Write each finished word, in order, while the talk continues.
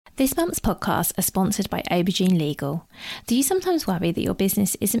This month's podcasts are sponsored by Aubergine Legal. Do you sometimes worry that your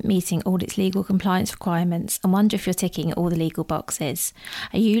business isn't meeting all its legal compliance requirements and wonder if you're ticking all the legal boxes?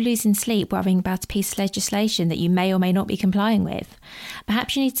 Are you losing sleep worrying about a piece of legislation that you may or may not be complying with?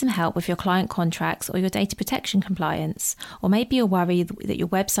 Perhaps you need some help with your client contracts or your data protection compliance. Or maybe you're worried that your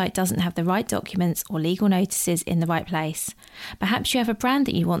website doesn't have the right documents or legal notices in the right place. Perhaps you have a brand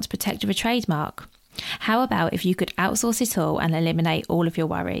that you want to protect with a trademark. How about if you could outsource it all and eliminate all of your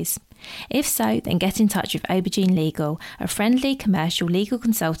worries? If so, then get in touch with Aubergine Legal, a friendly commercial legal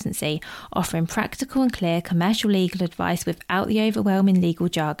consultancy offering practical and clear commercial legal advice without the overwhelming legal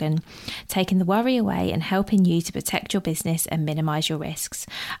jargon, taking the worry away and helping you to protect your business and minimise your risks.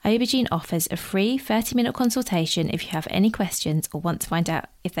 Aubergine offers a free 30-minute consultation if you have any questions or want to find out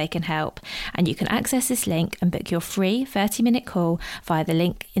if they can help, and you can access this link and book your free 30-minute call via the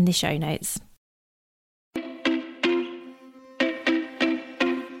link in the show notes.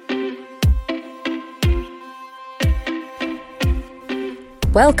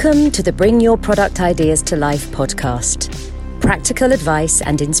 Welcome to the Bring Your Product Ideas to Life podcast. Practical advice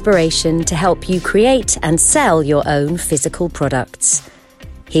and inspiration to help you create and sell your own physical products.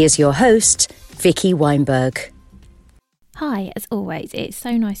 Here's your host, Vicky Weinberg. Hi, as always, it's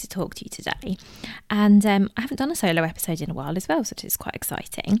so nice to talk to you today. And I haven't done a solo episode in a while as well, so it's quite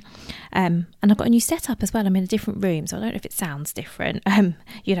exciting. And I've got a new setup as well. I'm in a different room, so I don't know if it sounds different.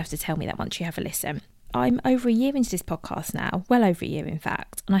 You'd have to tell me that once you have a listen. I'm over a year into this podcast now, well over a year in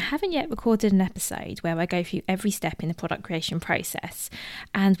fact, and I haven't yet recorded an episode where I go through every step in the product creation process.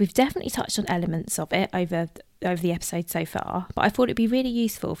 And we've definitely touched on elements of it over the episode so far, but I thought it'd be really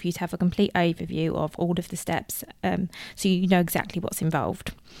useful for you to have a complete overview of all of the steps so you know exactly what's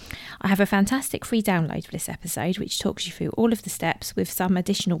involved. I have a fantastic free download for this episode which talks you through all of the steps with some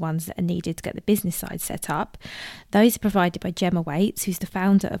additional ones that are needed to get the business side set up. Those are provided by Gemma Waits, who's the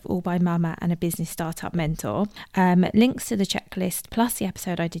founder of All by Mama and a business startup mentor. Links to the checklist plus the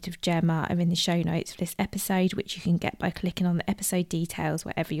episode I did with Gemma are in the show notes for this episode, which you can get by clicking on the episode details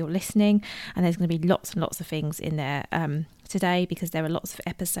wherever you're listening, and there's going to be lots and lots of things in there today because there are lots of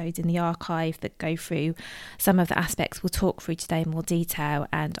episodes in the archive that go through some of the aspects we'll talk through today in more detail,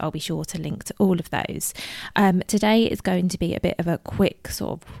 and I'll be sure to link to all of those. Today is going to be a bit of a quick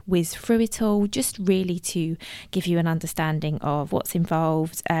sort of whiz through it all, just really to give you an understanding of what's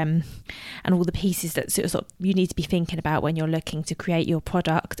involved and all the pieces that sort of you need to be thinking about when you're looking to create your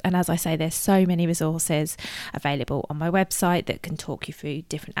product. And as I say, there's so many resources available on my website that can talk you through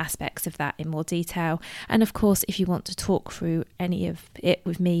different aspects of that in more detail. And of course, if you want to talk through any of it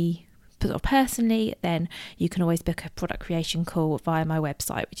with me personally, then you can always book a product creation call via my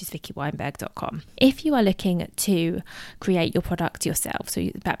website, which is vickyweinberg.com. If you are looking to create your product yourself, so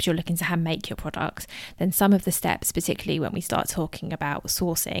perhaps you're looking to hand make your product, then some of the steps, particularly when we start talking about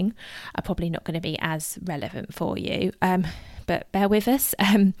sourcing, are probably not going to be as relevant for you. But bear with us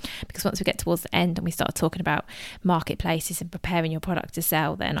because once we get towards the end and we start talking about marketplaces and preparing your product to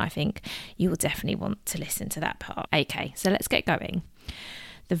sell, then I think you will definitely want to listen to that part. Okay, so let's get going.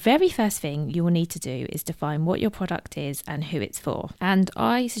 The very first thing you will need to do is define what your product is and who it's for. And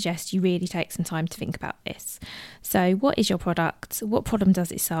I suggest you really take some time to think about this. So what is your product? What problem does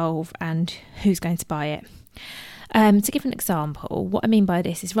it solve? And who's going to buy it? To give an example, what I mean by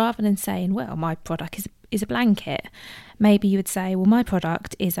this is rather than saying, well, my product is a blanket, maybe you would say, well, my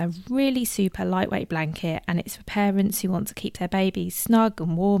product is a really super lightweight blanket and it's for parents who want to keep their babies snug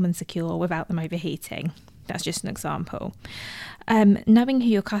and warm and secure without them overheating. That's just an example. Knowing who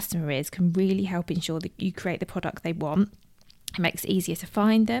your customer is can really help ensure that you create the product they want. It makes it easier to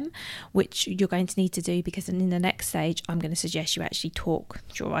find them, which you're going to need to do because in the next stage, I'm going to suggest you actually talk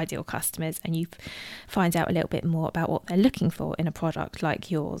to your ideal customers and you find out a little bit more about what they're looking for in a product like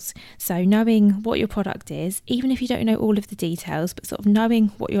yours. So knowing what your product is, even if you don't know all of the details, but sort of knowing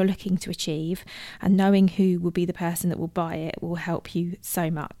what you're looking to achieve and knowing who will be the person that will buy it will help you so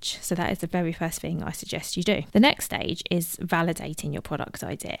much. So that is the very first thing I suggest you do. The next stage is validating your product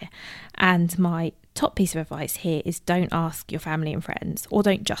idea. And my top piece of advice here is don't ask your family and friends, or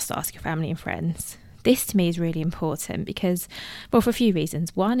don't just ask your family and friends. This to me is really important because, well, for a few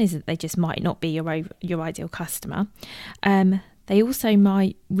reasons. One is that they just might not be your ideal customer. They also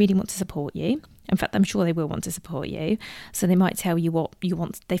might really want to support you. In fact, I'm sure they will want to support you. So they might tell you what you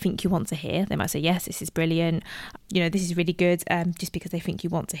want, they think you want to hear. They might say, yes, this is brilliant. This is really good. Just because they think you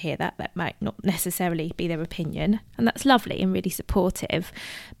want to hear that. That might not necessarily be their opinion. And that's lovely and really supportive.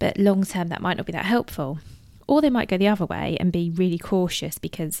 But long term, that might not be that helpful. Or they might go the other way and be really cautious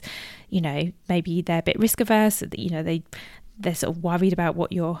because, maybe they're a bit risk averse. They're sort of worried about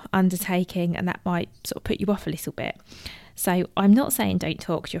what you're undertaking, and that might sort of put you off a little bit. So I'm not saying don't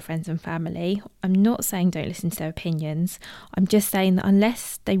talk to your friends and family. I'm not saying don't listen to their opinions. I'm just saying that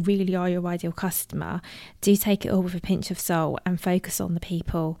unless they really are your ideal customer, do take it all with a pinch of salt and focus on the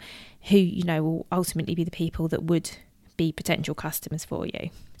people who, you know, will ultimately be the people that would be potential customers for you.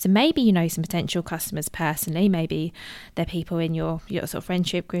 So maybe you know some potential customers personally. Maybe they're people in your sort of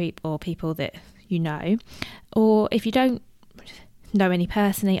friendship group or people that you know. Or if you don't know any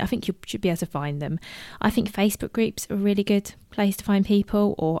personally, I think you should be able to find them. I think Facebook groups are a really good place to find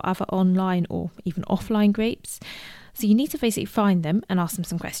people, or other online or even offline groups. So you need to basically find them and ask them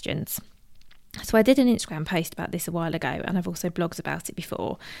some questions. So I did an Instagram post about this a while ago, and I've also blogged about it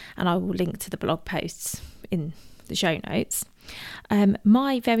before, and I will link to the blog posts in the show notes.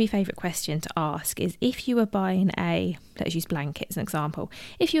 My very favourite question to ask is, if you were buying let's use blanket as an example.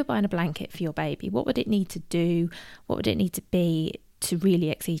 If you were buying a blanket for your baby, what would it need to do? What would it need to be to really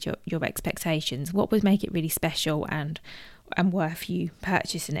exceed your expectations? What would make it really special and worth you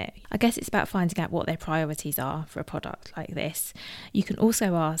purchasing it? I guess it's about finding out what their priorities are for a product like this. You can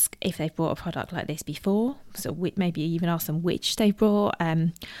also ask if they've bought a product like this before, so maybe even ask them which they've bought,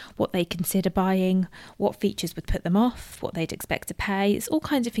 what they consider buying, what features would put them off, what they'd expect to pay. It's all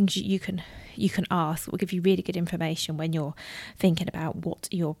kinds of things you can ask that will give you really good information when you're thinking about what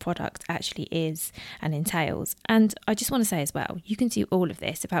your product actually is and entails. And I just want to say as well, you can do all of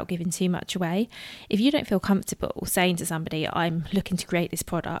this without giving too much away. If you don't feel comfortable saying to somebody, I'm looking to create this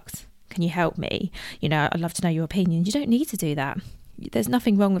product, can you help me? You know, I'd love to know your opinion. You don't need to do that. There's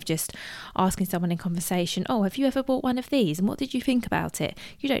nothing wrong with just asking someone in conversation, oh, have you ever bought one of these? And what did you think about it?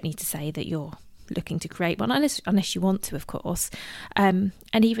 You don't need to say that you're looking to create one, unless you want to, of course.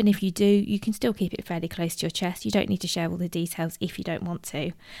 And even if you do, you can still keep it fairly close to your chest. You don't need to share all the details if you don't want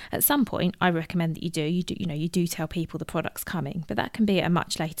to. At some point, I recommend that you do tell people the product's coming, but that can be at a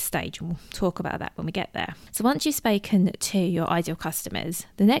much later stage, and we'll talk about that when we get there. So once you've spoken to your ideal customers,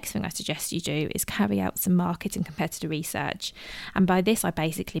 the next thing I suggest you do is carry out some market and competitor research. And by this, I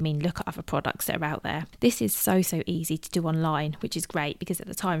basically mean look at other products that are out there. This is so easy to do online, which is great because at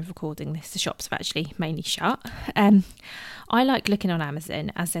the time of recording this, the shops have actually mainly shut. I like looking on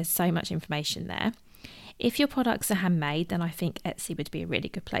Amazon as there's so much information there. If your products are handmade, then I think Etsy would be a really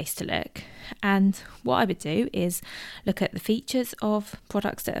good place to look. And what I would do is look at the features of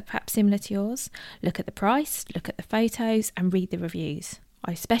products that are perhaps similar to yours, look at the price, look at the photos, and read the reviews.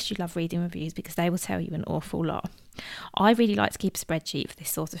 I especially love reading reviews because they will tell you an awful lot. I really like to keep a spreadsheet for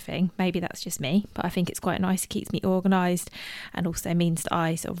this sort of thing. Maybe that's just me, but I think it's quite nice. It keeps me organised and also means that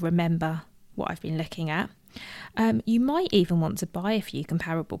I sort of remember what I've been looking at. You might even want to buy a few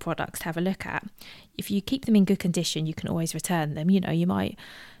comparable products to have a look at. If you keep them in good condition, you can always return them. You know, you might,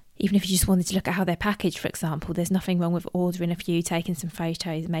 even if you just wanted to look at how they're packaged, for example, there's nothing wrong with ordering a few, taking some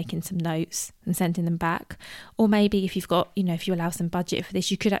photos, making some notes and sending them back. Or maybe if you've got, if you allow some budget for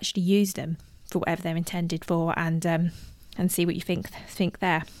this, you could actually use them for whatever they're intended for and see what you think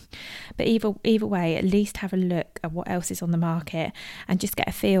there. But either way, at least have a look at what else is on the market and just get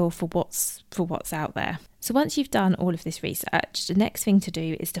a feel for what's out there. So once you've done all of this research, the next thing to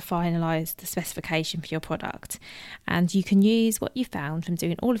do is to finalise the specification for your product. And you can use what you found from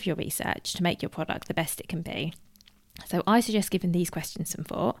doing all of your research to make your product the best it can be. So I suggest giving these questions some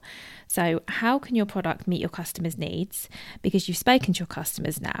thought. So how can your product meet your customers' needs? Because you've spoken to your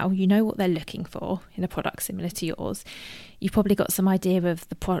customers now, you know what they're looking for in a product similar to yours. You've probably got some idea of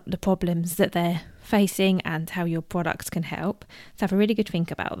the problems that they're facing and how your product can help. So have a really good think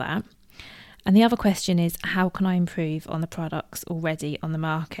about that. And the other question is, how can I improve on the products already on the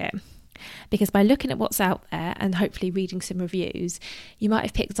market? Because by looking at what's out there and hopefully reading some reviews, you might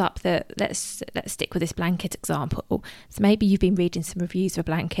have picked up that, let's stick with this blanket example. So maybe you've been reading some reviews for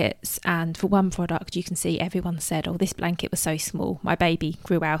blankets, and for one product you can see everyone said, oh, this blanket was so small, my baby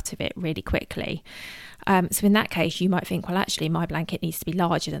grew out of it really quickly. So in that case, you might think, well, actually, my blanket needs to be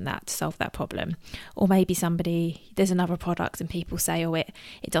larger than that to solve that problem. Or maybe there's another product and people say, oh, it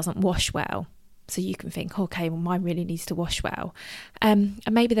doesn't wash well. So you can think, okay, well, mine really needs to wash well. And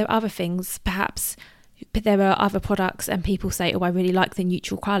maybe there are other things, perhaps there are other products and people say, oh, I really like the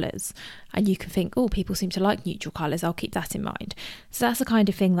neutral colours. And you can think, oh, people seem to like neutral colours, I'll keep that in mind. So that's the kind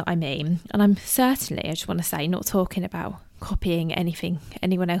of thing that I mean. And I'm certainly, I just want to say, not talking about copying anything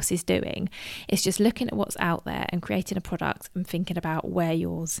anyone else is doing. It's just looking at what's out there and creating a product and thinking about where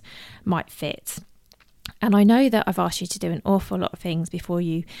yours might fit. And I know that I've asked you to do an awful lot of things before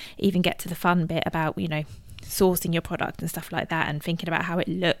you even get to the fun bit about, sourcing your product and stuff like that, and thinking about how it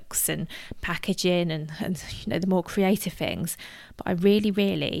looks and packaging and the more creative things. But I really,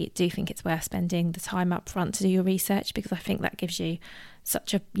 really do think it's worth spending the time up front to do your research, because I think that gives you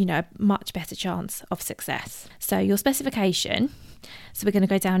such a much better chance of success. So your specification, so we're going to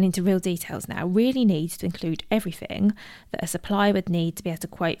go down into real details now, really needs to include everything that a supplier would need to be able to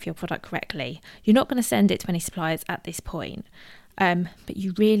quote for your product correctly. You're not going to send it to any suppliers at this point. But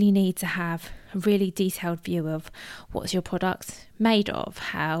you really need to have a really detailed view of what's your product made of,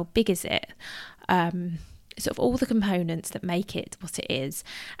 how big is it, sort of all the components that make it what it is.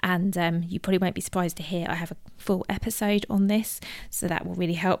 And you probably won't be surprised to hear I have a full episode on this, so that will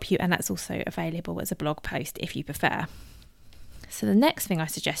really help you, and that's also available as a blog post if you prefer. So the next thing I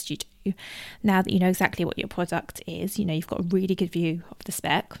suggest you do, now that you know exactly what your product is, you've got a really good view of the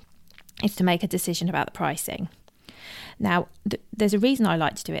spec, is to make a decision about the pricing. Now, there's a reason I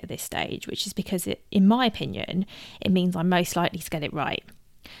like to do it at this stage, which is because in my opinion, it means I'm most likely to get it right.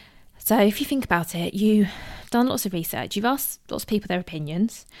 So if you think about it, you've done lots of research, you've asked lots of people their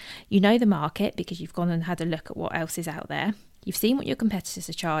opinions, you know the market because you've gone and had a look at what else is out there, you've seen what your competitors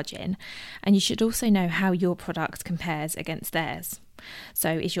are charging, and you should also know how your product compares against theirs. So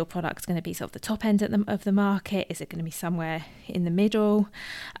is your product going to be sort of the top end of the market? Is it going to be somewhere in the middle?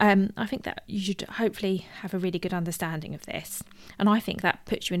 I think that you should hopefully have a really good understanding of this. And I think that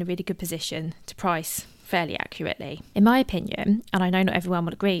puts you in a really good position to price fairly accurately. In my opinion, and I know not everyone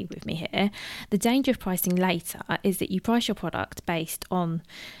will agree with me here, the danger of pricing later is that you price your product based on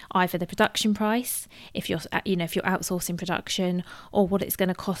either the production price, if you're outsourcing production, or what it's going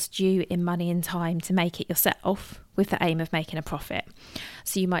to cost you in money and time to make it yourself, with the aim of making a profit.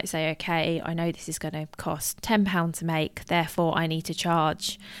 So you might say, okay, I know this is going to cost £10 to make, therefore I need to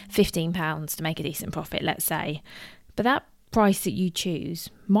charge £15 to make a decent profit, let's say. But that price that you choose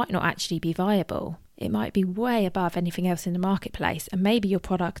might not actually be viable. It might be way above anything else in the marketplace, and maybe your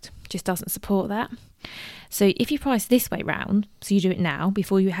product just doesn't support that. So if you price this way round, so you do it now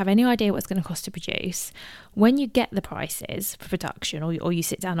before you have any idea what it's going to cost to produce, when you get the prices for production, or you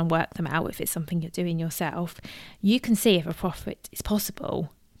sit down and work them out if it's something you're doing yourself, you can see if a profit is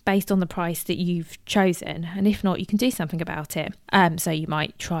possible based on the price that you've chosen, and if not, you can do something about it. So you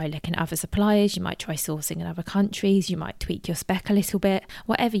might try looking at other suppliers, you might try sourcing in other countries, you might tweak your spec a little bit.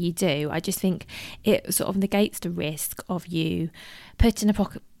 Whatever you do, I just think it sort of negates the risk of you putting a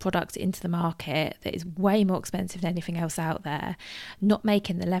product into the market that is way more expensive than anything else out there, not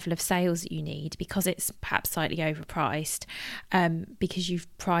making the level of sales that you need because it's perhaps slightly overpriced, because you've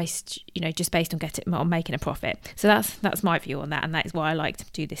priced, just based on making a profit. So that's my view on that, and that is why I like to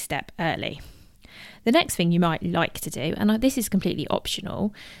do this step early. The next thing you might like to do, and this is completely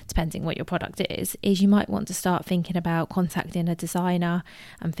optional depending what your product is you might want to start thinking about contacting a designer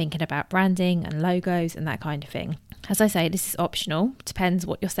and thinking about branding and logos and that kind of thing. As I say, this is optional, depends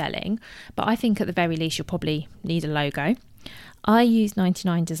what you're selling, but I think at the very least you'll probably need a logo. I use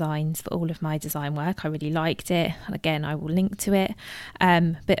 99 Designs for all of my design work. I really liked it, and again I will link to it,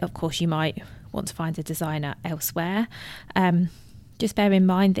 but of course you might want to find a designer elsewhere. Just bear in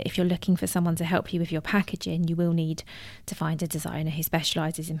mind that if you're looking for someone to help you with your packaging, you will need to find a designer who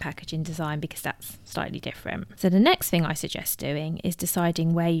specialises in packaging design, because that's slightly different. So the next thing I suggest doing is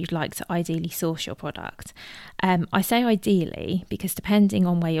deciding where you'd like to ideally source your product. I say ideally because depending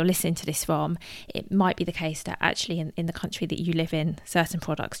on where you're listening to this from, it might be the case that actually in the country that you live in, certain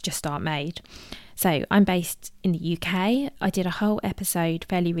products just aren't made. So I'm based in the UK. I did a whole episode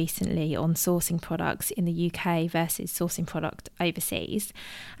fairly recently on sourcing products in the UK versus sourcing product overseas.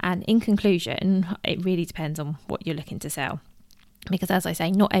 And in conclusion, it really depends on what you're looking to sell. Because as I say,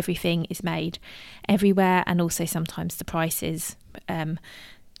 not everything is made everywhere, and also sometimes the prices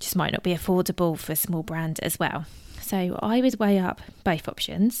just might not be affordable for a small brand as well. So I would weigh up both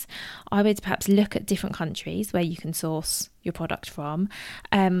options. I would perhaps look at different countries where you can source your product from.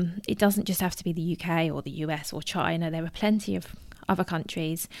 It doesn't just have to be the UK or the US or China. There are plenty of other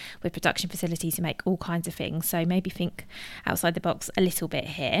countries with production facilities to make all kinds of things. So maybe think outside the box a little bit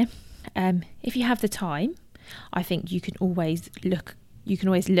here. If you have the time, I think you can always look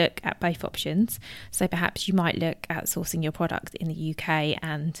at both options. So perhaps you might look at sourcing your product in the UK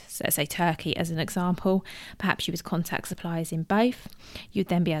and, let's say, Turkey as an example. Perhaps you would contact suppliers in both. You'd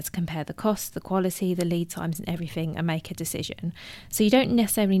then be able to compare the costs, the quality, the lead times and everything, and make a decision. So you don't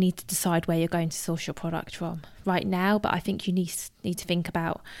necessarily need to decide where you're going to source your product from right now, but I think you need to think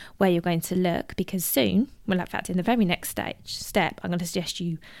about where you're going to look, because soon, well, in fact, in the very next step, I'm going to suggest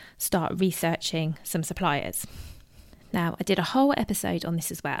you start researching some suppliers. Now, I did a whole episode on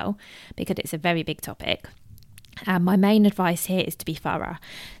this as well, because it's a very big topic. And my main advice here is to be thorough.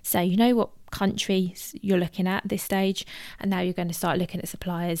 So you know what countries you're looking at this stage, and now you're going to start looking at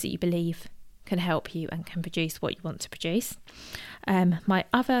suppliers that you believe can help you and can produce what you want to produce. My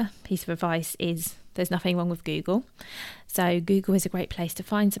other piece of advice is there's nothing wrong with Google. So Google is a great place to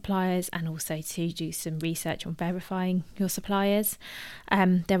find suppliers and also to do some research on verifying your suppliers.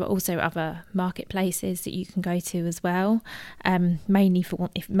 There are also other marketplaces that you can go to as well, mainly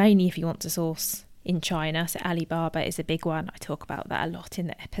if you want to source in China. So Alibaba is a big one. I talk about that a lot in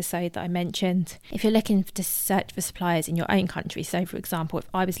the episode that I mentioned. If you're looking to search for suppliers in your own country, so for example, if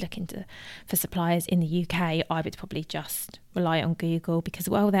I was looking for suppliers in the UK, I would probably just rely on Google, because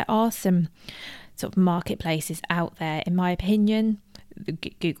while there are some sort of marketplaces out there, in my opinion,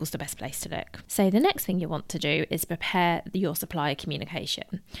 Google's the best place to look. So the next thing you want to do is prepare your supplier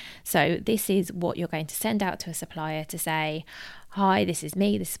communication. So this is what you're going to send out to a supplier to say, hi, this is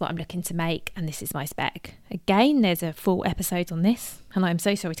me, this is what I'm looking to make, and this is my spec. Again, there's a full episode on this, and I'm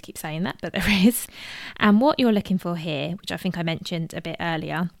so sorry to keep saying that, but there is. And what you're looking for here, which I think I mentioned a bit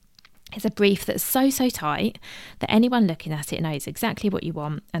earlier, is a brief that's so tight that anyone looking at it knows exactly what you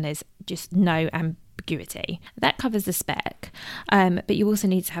want, and there's just no ambiguity. That covers the spec, but you also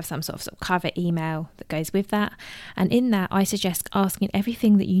need to have some sort of cover email that goes with that. And in that, I suggest asking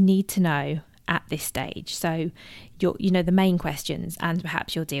everything that you need to know at this stage. So the main questions and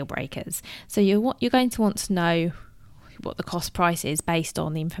perhaps your deal breakers. So you're going to want to know what the cost price is based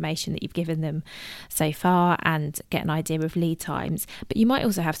on the information that you've given them so far, and get an idea of lead times. But you might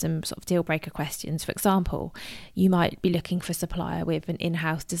also have some sort of deal breaker questions. For example, you might be looking for a supplier with an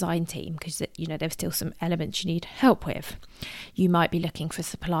in-house design team because there's still some elements you need help with. You might be looking for a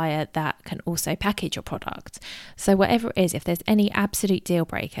supplier that can also package your product. So whatever it is, if there's any absolute deal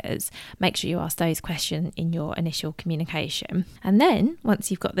breakers, make sure you ask those questions in your initial communication. And then once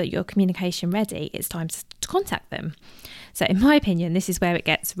you've got your communication ready, it's time to contact them. So in my opinion, this is where it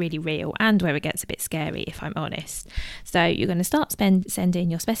gets really real and where it gets a bit scary, if I'm honest. So you're going to start sending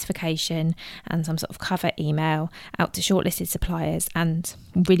your specification and some sort of cover email out to shortlisted suppliers, and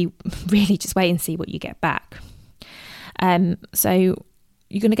really just wait and see what you get back. So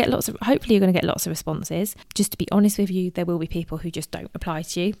you're going to get hopefully you're going to get lots of responses. Just to be honest with you, there will be people who just don't reply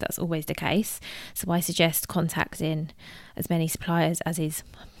to you. That's always the case. So I suggest contacting as many suppliers as is,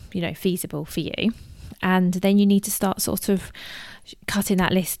 feasible for you. And then you need to start sort of cutting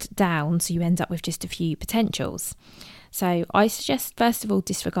that list down so you end up with just a few potentials. So I suggest, first of all,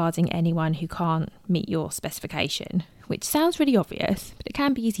 disregarding anyone who can't meet your specification, which sounds really obvious, but it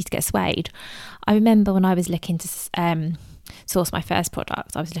can be easy to get swayed. I remember when I was looking to source my first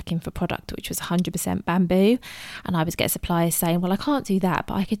product, I was looking for a product which was 100% bamboo, and I would get suppliers saying, well, I can't do that,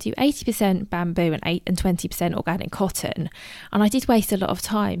 but I could do 80% bamboo and 20% organic cotton. And I did waste a lot of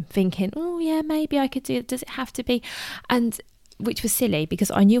time thinking, oh yeah, maybe I could do it. Does it have to be? And which was silly, because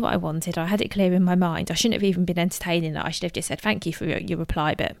I knew what I wanted. I had it clear in my mind. I shouldn't have even been entertaining it. I should have just said thank you for your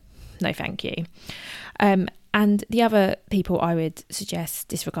reply, but no thank you. And the other people I would suggest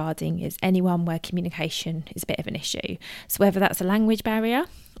disregarding is anyone where communication is a bit of an issue. So whether that's a language barrier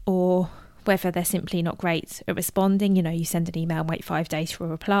or whether they're simply not great at responding, you send an email and wait 5 days for a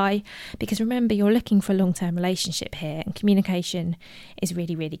reply. Because remember, you're looking for a long-term relationship here, and communication is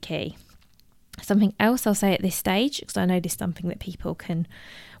really, really key. Something else I'll say at this stage, because I know this is something that people can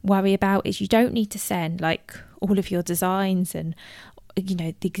worry about, is you don't need to send all of your designs and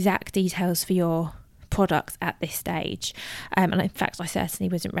the exact details for your products at this stage, and in fact I certainly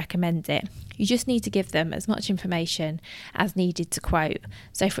wouldn't recommend it. You just need to give them as much information as needed to quote.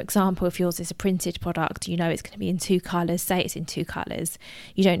 So for example, if yours is a printed product, it's going to be in 2 colours, say it's in 2 colours,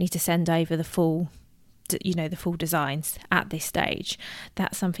 you don't need to send over the full designs at this stage.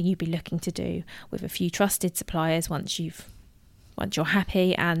 That's something you'd be looking to do with a few trusted suppliers once you're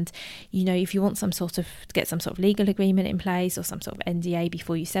happy, and if you want to get some sort of legal agreement in place or some sort of NDA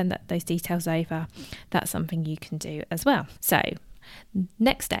before you send those details over, that's something you can do as well. So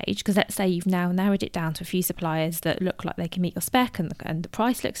next stage, because let's say you've now narrowed it down to a few suppliers that look like they can meet your spec and the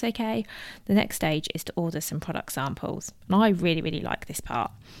price looks okay, the next stage is to order some product samples. And I really, really like this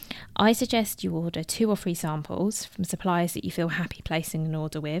part. I suggest you order 2 or 3 samples from suppliers that you feel happy placing an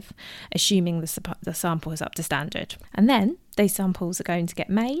order with, assuming the sample is up to standard. And then those samples are going to get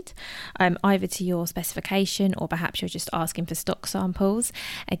made either to your specification, or perhaps you're just asking for stock samples.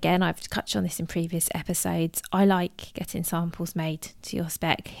 Again, I've touched on this in previous episodes. I like getting samples made to your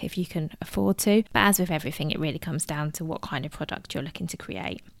spec if you can afford to, but as with everything, it really comes down to what kind of product you're looking to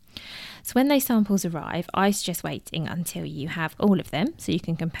create. So when those samples arrive, I suggest waiting until you have all of them so you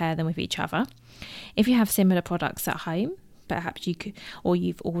can compare them with each other. If you have similar products at home, perhaps you could, or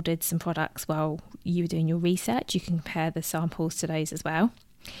you've ordered some products while you were doing your research, you can compare the samples to those as well.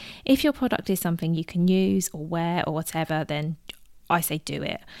 If your product is something you can use or wear or whatever, then I say do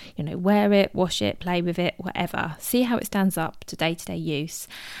it. Wear it, wash it, play with it, whatever. See how it stands up to day-to-day use.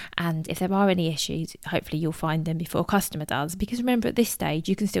 And if there are any issues, hopefully you'll find them before a customer does. Because remember, at this stage,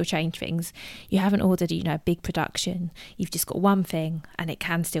 you can still change things. You haven't ordered, a big production. You've just got one thing and it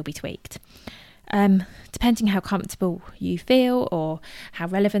can still be tweaked. Depending how comfortable you feel or how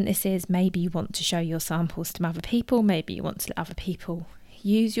relevant this is, maybe you want to show your samples to other people. Maybe you want to let other people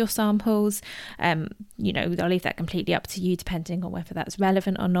use your samples. I'll leave that completely up to you, depending on whether that's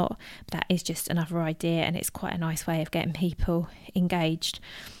relevant or not. But that is just another idea, and it's quite a nice way of getting people engaged.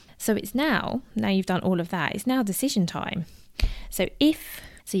 So it's now you've done all of that, it's now decision time. So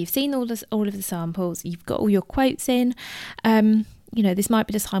you've seen all of the samples, you've got all your quotes in, this might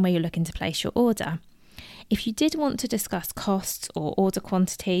be the time where you're looking to place your order. If you did want to discuss costs or order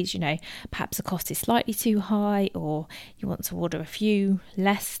quantities, perhaps the cost is slightly too high, or you want to order a few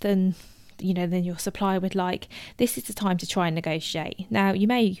less than your supplier would like, this is the time to try and negotiate. Now, you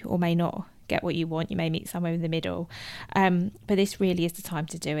may or may not get what you want, you may meet somewhere in the middle, but this really is the time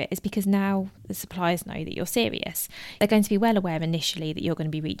to do it. It's because now the suppliers know that you're serious. They're going to be well aware initially that you're going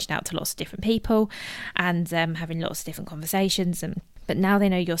to be reaching out to lots of different people and having lots of different conversations, but now they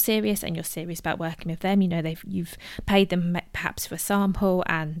know you're serious and you're serious about working with them. You've paid them perhaps for a sample,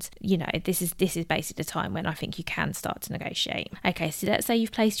 and this is basically the time when I think you can start to negotiate. Okay, so let's say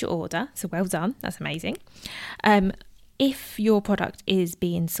you've placed your order, so well done, that's amazing. If your product is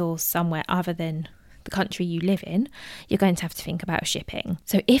being sourced somewhere other than the country you live in, you're going to have to think about shipping.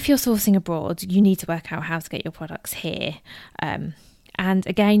 So if you're sourcing abroad, you need to work out how to get your products here. And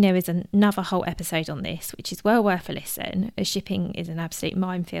again, there is another whole episode on this, which is well worth a listen, as shipping is an absolute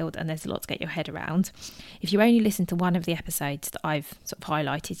minefield and there's a lot to get your head around. If you only listen to one of the episodes that I've sort of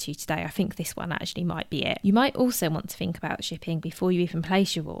highlighted to you today, I think this one actually might be it. You might also want to think about shipping before you even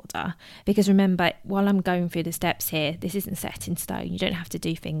place your order, because remember, while I'm going through the steps here, this isn't set in stone. You don't have to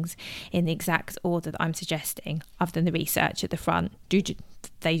do things in the exact order that I'm suggesting, other than the research at the front.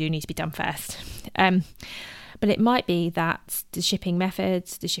 They do need to be done first. But it might be that the shipping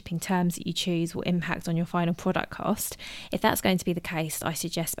methods, the shipping terms that you choose will impact on your final product cost. If that's going to be the case, I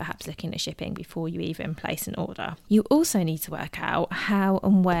suggest perhaps looking at shipping before you even place an order. You also need to work out how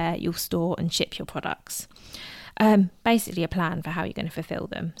and where you'll store and ship your products. Basically a plan for how you're going to fulfill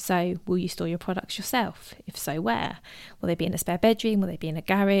them. So will you store your products yourself? If so, where? Will they be in a spare bedroom? Will they be in a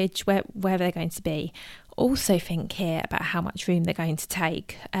garage? Where they're going to be? Also think here about how much room they're going to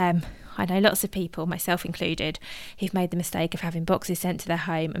take. I know lots of people, myself included, who've made the mistake of having boxes sent to their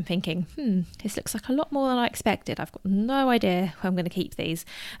home and thinking, this looks like a lot more than I expected. I've got no idea where I'm going to keep these.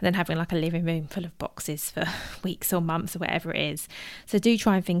 And then having like a living room full of boxes for weeks or months or whatever it is. So do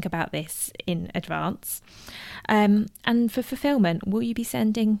try and think about this in advance. And for fulfillment, will you be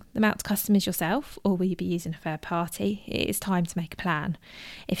sending them out to customers yourself, or will you be using a third party? It is time to make a plan.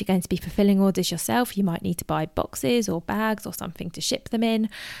 If you're going to be fulfilling orders yourself, you might need to buy boxes or bags or something to ship them in.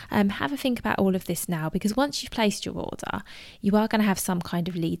 Have a think about all of this now, because once you've placed your order, you are going to have some kind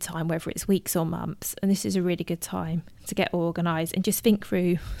of lead time, whether it's weeks or months, and this is a really good time to get organised and just think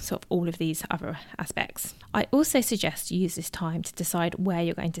through sort of all of these other aspects. I also suggest you use this time to decide where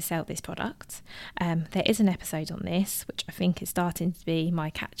you're going to sell this product. There is an episode on this, which I think is starting to be my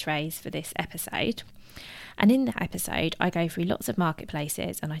catchphrase for this episode. And in that episode, I go through lots of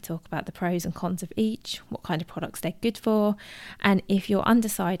marketplaces and I talk about the pros and cons of each, what kind of products they're good for. And if you're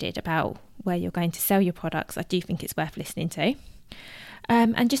undecided about where you're going to sell your products, I do think it's worth listening to.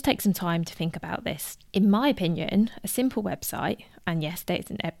 And just take some time to think about this. In my opinion, a simple website, and yes,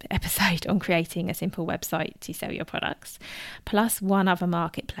 there's an episode on creating a simple website to sell your products, plus one other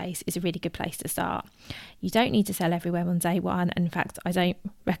marketplace is a really good place to start. You don't need to sell everywhere on day one. In fact, I don't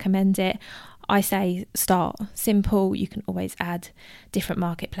recommend it. I say start simple. You can always add different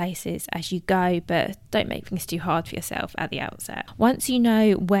marketplaces as you go, but don't make things too hard for yourself at the outset. Once you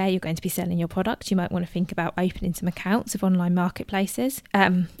know where you're going to be selling your product, you might want to think about opening some accounts of online marketplaces.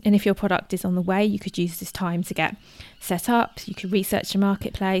 And if your product is on the way, you could use this time to get set up. You could research the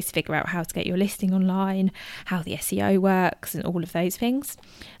marketplace, figure out how to get your listing online, how the SEO works, and all of those things.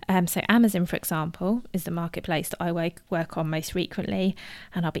 So Amazon, for example, is the marketplace that I work on most frequently,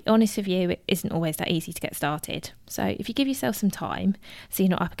 and I'll be honest with you, it isn't always that easy to get started. So if you give yourself some time, so you're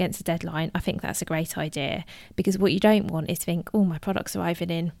not up against a deadline, I think that's a great idea, because what you don't want is think, oh, my product's arriving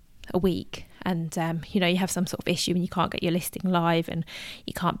in a week, and you have some sort of issue and you can't get your listing live and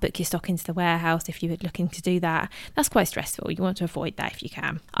you can't book your stock into the warehouse if you were looking to do that. That's quite stressful. You want to avoid that if you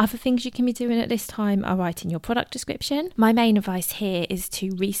can. Other things you can be doing at this time are writing your product description. My main advice here is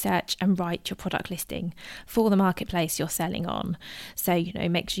to research and write your product listing for the marketplace you're selling on. So,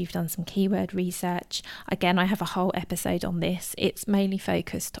 make sure you've done some keyword research. Again, I have a whole episode on this. It's mainly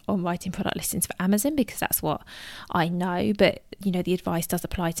focused on writing product listings for Amazon because that's what I know, but the advice does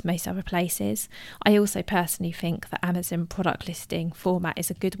apply to most other places. I also personally think that Amazon product listing format is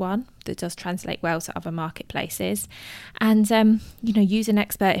a good one that does translate well to other marketplaces. And use an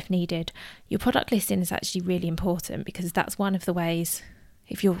expert if needed. Your product listing is actually really important because that's one of the ways,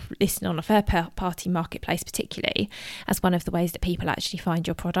 if you're listing on a third party marketplace particularly, as one of the ways that people actually find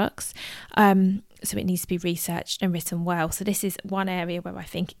your products. So it needs to be researched and written well. So this is one area where I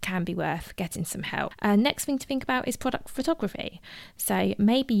think it can be worth getting some help. Next thing to think about is product photography. So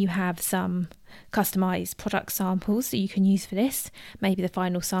maybe you have some customized product samples that you can use for this, maybe the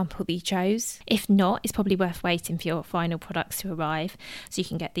final sample that you chose. If not, it's probably worth waiting for your final products to arrive so you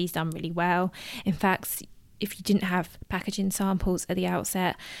can get these done really well. In fact, if you didn't have packaging samples at the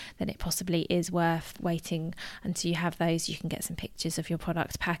outset, then it possibly is worth waiting until you have those. You can get some pictures of your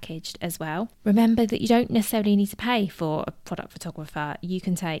product packaged as well. Remember that you don't necessarily need to pay for a product photographer. You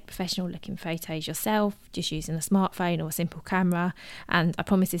can take professional looking photos yourself, just using a smartphone or a simple camera. And I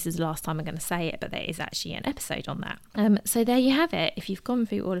promise this is the last time I'm going to say it, but there is actually an episode on that. So there you have it. If you've gone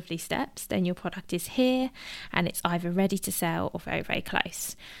through all of these steps, then your product is here and it's either ready to sell or very, very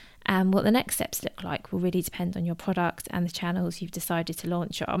close. And what the next steps look like will really depend on your product and the channels you've decided to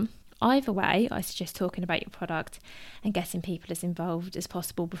launch on. Either way, I suggest talking about your product and getting people as involved as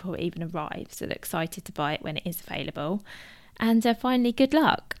possible before it even arrives, so they're excited to buy it when it is available. And finally, good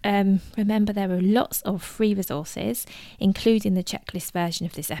luck. Remember, there are lots of free resources, including the checklist version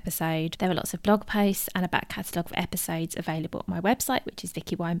of this episode. There are lots of blog posts and a back catalogue of episodes available at my website, which is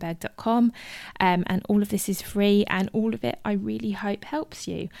vickyweinberg.com. And all of this is free, and all of it I really hope helps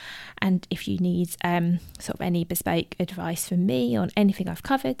you. And if you need sort of any bespoke advice from me on anything I've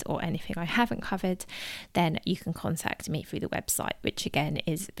covered or anything I haven't covered, then you can contact me through the website, which again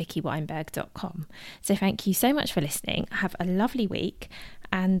is vickyweinberg.com. So thank you so much for listening. Have a lovely week,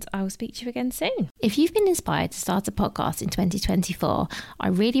 and I will speak to you again soon. If you've been inspired to start a podcast in 2024, I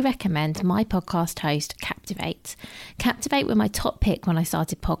really recommend my podcast host, Captivate. Captivate were my top pick when I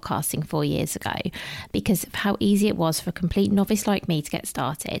started podcasting 4 years ago because of how easy it was for a complete novice like me to get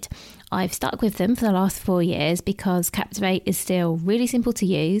started. I've stuck with them for the last 4 years because Captivate is still really simple to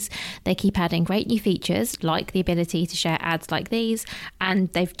use. They keep adding great new features like the ability to share ads like these, and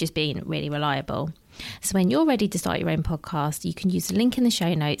they've just been really reliable. So when you're ready to start your own podcast, you can use the link in the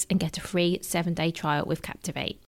show notes and get a free 7-day trial with Captivate.